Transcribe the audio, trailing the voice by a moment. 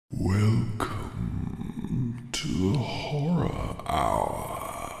to Horror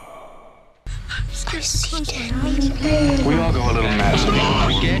Hour. We all go a little mad.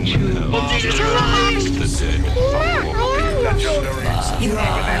 Forget you.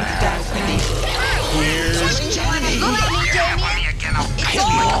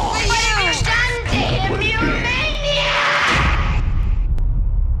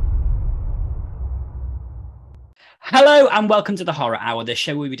 Hello and welcome to the Horror Hour, the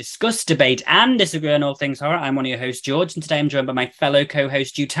show where we discuss, debate and disagree on all things horror. I'm one of your hosts, George, and today I'm joined by my fellow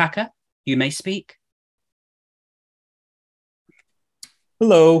co-host, Yutaka. You may speak.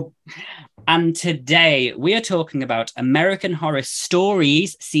 Hello. And today we are talking about American Horror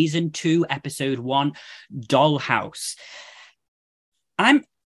Stories, Season 2, Episode 1, Dollhouse. I'm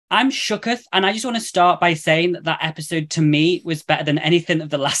shooketh, and I just want to start by saying that episode to me was better than anything of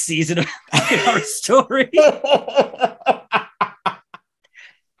the last season of American Horror Story.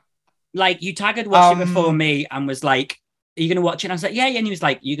 Like, Yutaka had watched it before me and was like, are you going to watch it? And I was like, yeah. And he was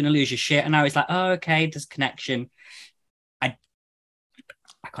like, you're going to lose your shit. And I was like, oh, okay, there's connection. I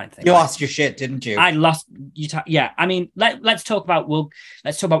can't think. You lost your shit, didn't you? I lost Yutaka. Yeah, I mean, let's talk about what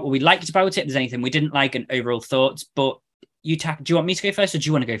we liked about it. If there's anything we didn't like and overall thoughts. But Yutaka, do you want me to go first, or do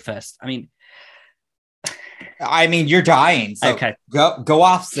you want to go first? I mean, you're dying. So okay, go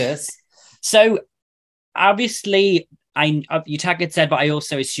off, sis. So obviously, Yutaka had said, but I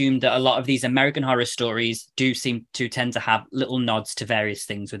also assumed that a lot of these American Horror Stories do seem to tend to have little nods to various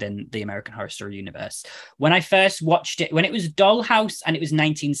things within the American Horror Story universe. When I first watched it, when it was Dollhouse and it was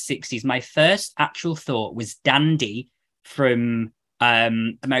 1960s, my first actual thought was Dandy from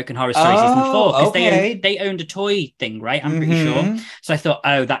American Horror Story Season 4, because they owned a toy thing, right? I'm pretty sure. So I thought,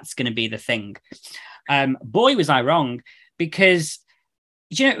 oh, that's going to be the thing. Boy, was I wrong, because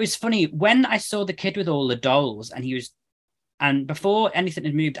it was funny when I saw the kid with all the dolls and before anything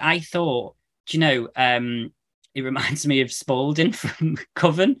had moved, I thought, it reminds me of Spaulding from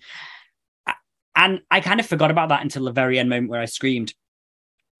Coven. And I kind of forgot about that until the very end moment where I screamed.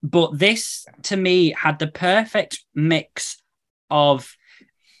 But this, to me, had the perfect mix of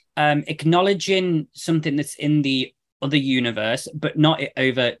acknowledging something that's in the other universe, but not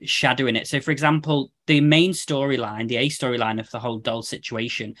overshadowing it. So, for example, the main storyline, the A storyline of the whole doll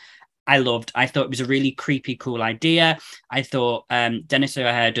situation, I loved. I thought it was a really creepy, cool idea. I thought Dennis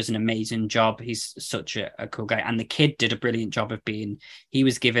O'Hare does an amazing job. He's such a cool guy. And the kid did a brilliant job of he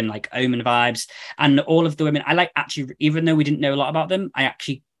was given like Omen vibes. And all of the women, actually, even though we didn't know a lot about them, I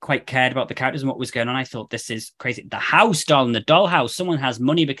actually quite cared about the characters and what was going on. I thought, this is crazy. The house doll in the dollhouse, someone has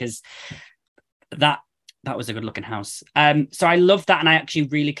money, because that was a good looking house. So I loved that. And I actually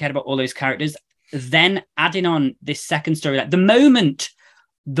really cared about all those characters. Then adding on this second story, like the moment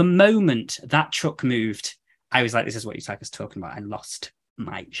that truck moved, I was like, this is what Yutaka's talking about. I lost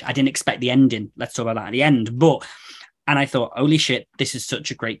I didn't expect the ending. Let's talk about that at the end. And I thought, holy shit, this is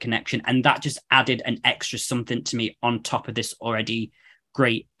such a great connection. And that just added an extra something to me on top of this already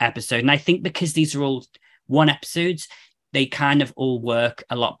great episode. And I think because these are all one episodes, they kind of all work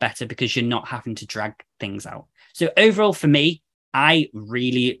a lot better because you're not having to drag things out. So overall, for me, I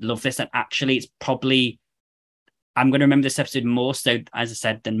really love this. And actually, it's probably, I'm going to remember this episode more so, as I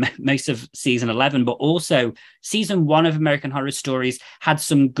said, than most of season 11, but also season 1 of American Horror Stories had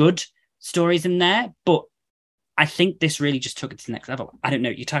some good stories in there, but I think this really just took it to the next level. I don't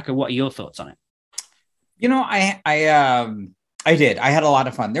know, Yutaka, what are your thoughts on it? I did. I had a lot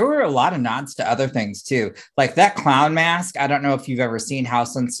of fun. There were a lot of nods to other things too. Like that clown mask. I don't know if you've ever seen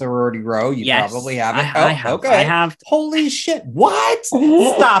House on Sorority Row. You probably haven't. I have. Okay. I have. Holy shit. What?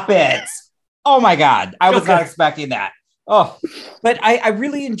 Stop it. Oh my God. I was not expecting that. Oh, but I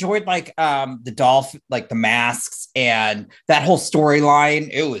really enjoyed the doll, like the masks and that whole storyline.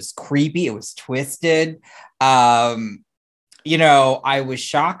 It was creepy. It was twisted. I was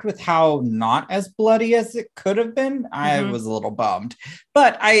shocked with how not as bloody as it could have been. I was a little bummed,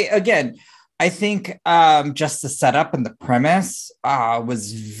 but I think just the setup and the premise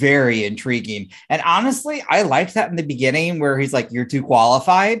was very intriguing. And honestly, I liked that in the beginning where he's like, you're too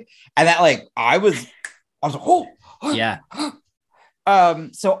qualified. And that I was like, oh, yeah.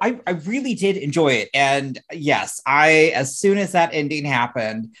 So I really did enjoy it. And yes, as soon as that ending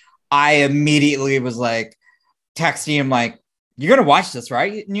happened, I immediately was like texting him like, you're going to watch this,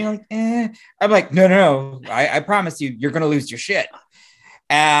 right? And you're like, I'm like, no. I promise you're going to lose your shit.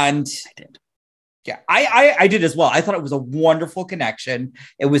 And I did. Yeah, I did as well. I thought it was a wonderful connection.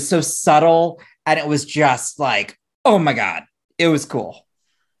 It was so subtle. And it was just like, oh my God, it was cool.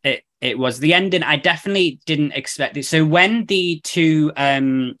 It was the ending. I definitely didn't expect it. So when the two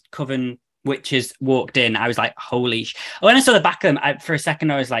Coven witches walked in, I was like, holy when I saw the back of them, for a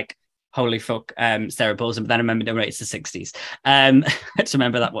second, I was like, holy fuck, Sarah Paulson, but then I remember, no, it's the 60s. I just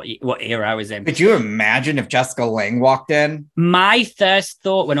remember that what era I was in. Could you imagine if Jessica Lange walked in? My first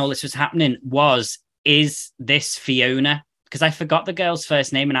thought when all this was happening was, is this Fiona? Because I forgot the girl's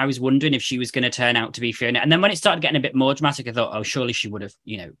first name and I was wondering if she was going to turn out to be Fiona. And then when it started getting a bit more dramatic, I thought, oh, surely she would have,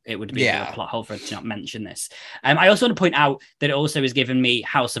 it would be a bit of a plot hole for her to not mention this. I also want to point out that it also has given me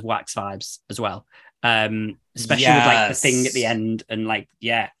House of Wax vibes as well. Especially with like the thing at the end and like,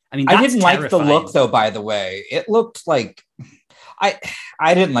 yeah. I mean, I didn't terrifying. like the look though, by the way. It looked like, I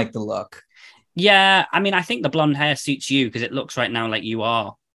didn't like the look. Yeah, I mean, I think the blonde hair suits you because it looks right now like you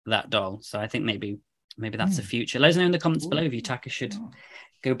are that doll. So I think maybe that's the future. Let us know in the comments below if Yutaka should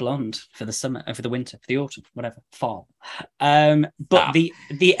go blonde for the summer, for the winter, for the autumn, whatever, fall. But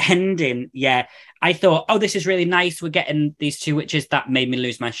the ending, yeah, I thought, oh, this is really nice. We're getting these two witches. That made me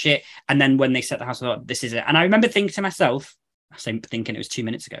lose my shit. And then when they set the house, I thought, this is it. And I remember thinking to myself, thinking it was 2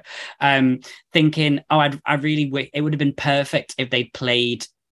 minutes ago, thinking, oh, I really it would have been perfect if they played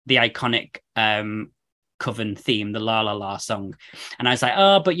the iconic Coven theme, the La La La song. And I was like,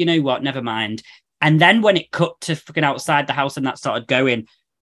 oh, but you know what? Never mind. And then when it cut to fucking outside the house and that started going,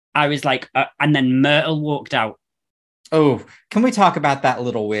 I was like, and then Myrtle walked out. Oh, can we talk about that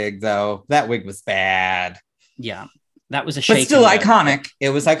little wig though? That wig was bad. Yeah, that was a shame. But still iconic. It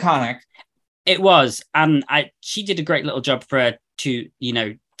was iconic. It was. And she did a great little job for her 2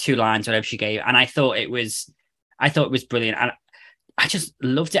 lines, whatever she gave. And I thought it was brilliant. And I just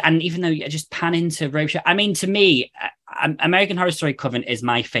loved it. And even though you just pan into Rocha, I mean, to me, American Horror Story Coven is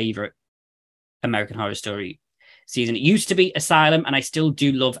my favorite American Horror Story season. It used to be Asylum, and I still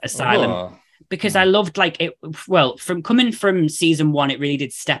do love Asylum because I loved like it. Well, from coming from season 1, it really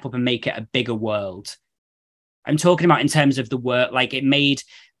did step up and make it a bigger world. I'm talking about in terms of the work, like it made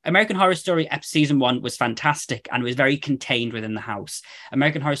American Horror Story season 1 was fantastic and was very contained within the house.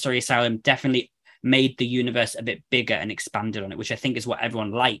 American Horror Story Asylum definitely made the universe a bit bigger and expanded on it, which I think is what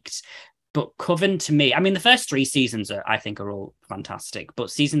everyone liked. But Coven, to me, I mean, the first 3 seasons I think are all fantastic,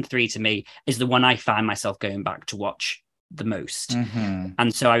 but season 3 to me is the one I find myself going back to watch the most. Mm-hmm.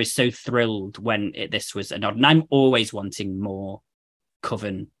 And so I was so thrilled when this was a nod. And I'm always wanting more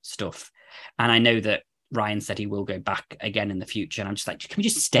Coven stuff. And I know that Ryan said he will go back again in the future. And I'm just like, can we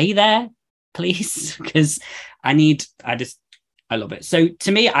just stay there, please? Because I love it. So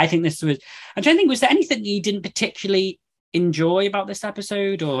to me, I think this was, I'm trying to think, was there anything you didn't particularly enjoy about this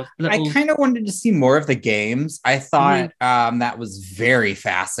episode? Or I kind of wanted to see more of the games. I thought that was very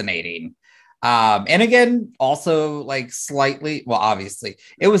fascinating. And again, also like slightly, well, obviously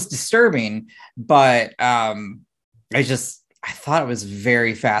it was disturbing, but I thought it was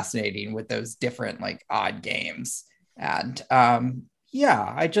very fascinating with those different like odd games. And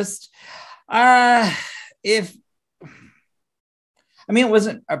it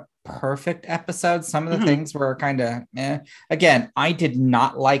wasn't a perfect episode. Some of the things were kind of Again, I did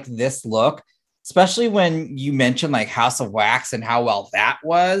not like this look, especially when you mentioned like House of Wax and how well that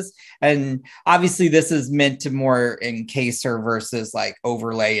was. And obviously this is meant to more encase her versus like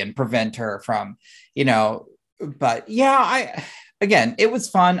overlay and prevent her from, but yeah, again, it was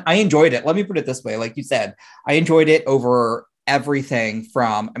fun. I enjoyed it. Let me put it this way. Like you said, I enjoyed it over everything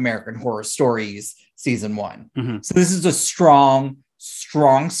from American Horror Stories season 1. Mm-hmm. So this is a strong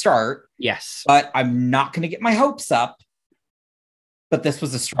start. Yes. But I'm not going to get my hopes up. But this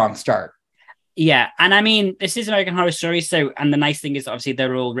was a strong start. Yeah. And I mean, this is American Horror Story. So, and the nice thing is obviously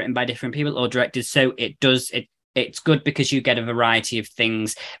they're all written by different people or directors. So it's good because you get a variety of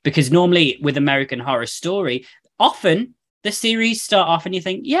things. Because normally with American Horror Story, often the series start off and you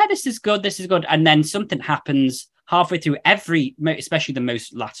think, yeah, this is good. And then something happens halfway through especially the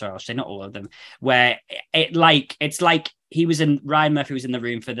most latter, I'll say, not all of them, where it's like Ryan Murphy was in the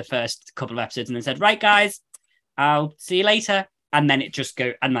room for the first couple of episodes and then said, right, guys, I'll see you later. And then it just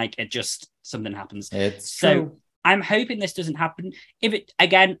something happens. It's so true. I'm hoping this doesn't happen.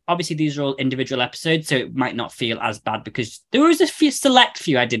 Again, obviously these are all individual episodes, so it might not feel as bad because there was a select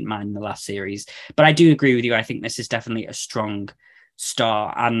few I didn't mind in the last series. But I do agree with you. I think this is definitely a strong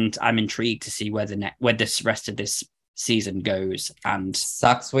start, and I'm intrigued to see where this rest of this season goes. And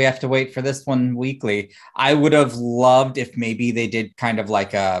sucks we have to wait for this one weekly. I would have loved if maybe they did kind of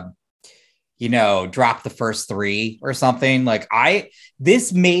like a drop the first 3 or something. Like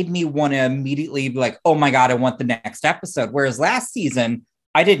this made me want to immediately be like, oh my God, I want the next episode. Whereas last season,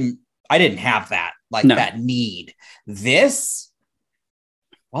 I didn't have that, that need. This,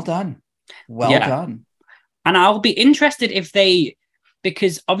 well done. Well done. And I'll be interested if they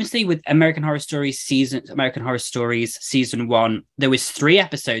because obviously with American Horror Stories season 1, there was 3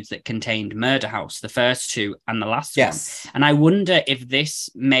 episodes that contained Murder House, the first 2 and the last one. And I wonder if this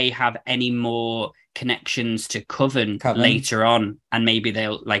may have any more connections to Coven later on, and maybe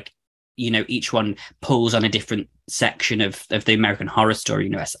they'll like, you know, each one pulls on a different section of the American Horror Story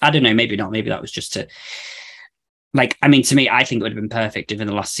universe. I don't know, maybe not. Maybe that was just to like, I mean, to me, I think it would have been perfect if in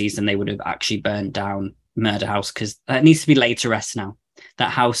the last season they would have actually burned down Murder House, because that needs to be laid to rest now.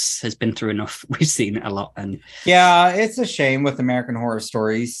 That house has been through enough. We've seen it a lot. And yeah, it's a shame with American Horror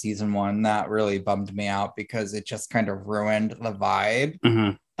Stories season 1. That really bummed me out because it just kind of ruined the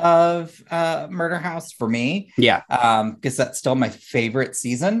vibe of Murder House for me. Yeah. Because that's still my favorite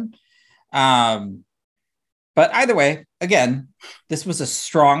season. But either way, again, this was a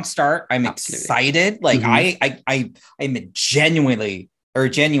strong start. I'm excited. Like I'm genuinely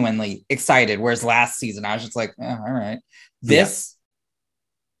excited. Whereas last season I was just like, all right, let's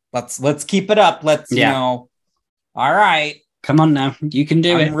keep it up. Let's you know, all right, come on now, you can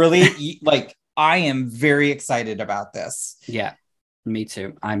do it. Really, like I am very excited about this. Yeah, me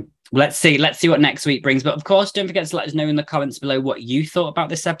too. Let's see what next week brings. But of course, don't forget to let us know in the comments below what you thought about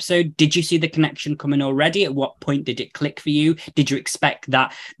this episode. Did you see the connection coming already? At what point did it click for you? Did you expect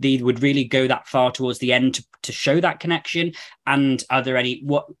that they would really go that far towards the end to show that connection? And are there any,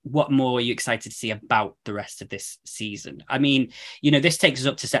 what more are you excited to see about the rest of this season? I mean, you know, this takes us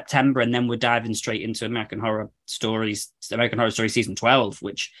up to September, and then we're diving straight into American Horror Story season 12,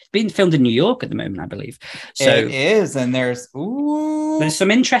 which is being filmed in New York at the moment, I believe. So it is, and there's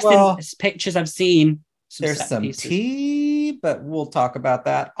some interesting pictures I've seen. There's some tea, but we'll talk about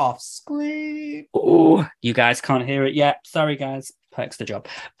that off screen. Oh, you guys can't hear it yet. Sorry, guys. Perks the job.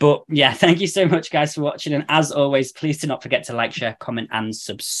 But yeah, thank you so much, guys, for watching. And as always, please do not forget to like, share, comment, and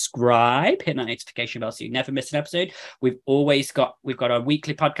subscribe. Hit that notification bell so you never miss an episode. We've got our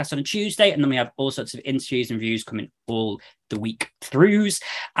weekly podcast on a Tuesday, and then we have all sorts of interviews and reviews coming all the week throughs.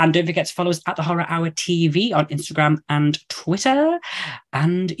 And don't forget to follow us at the Horror Hour TV on Instagram and Twitter.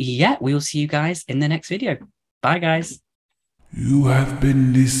 And yeah, we will see you guys in the next video. Bye, guys. You have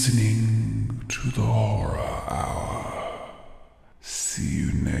been listening to the Horror Hour. See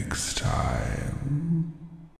you next time.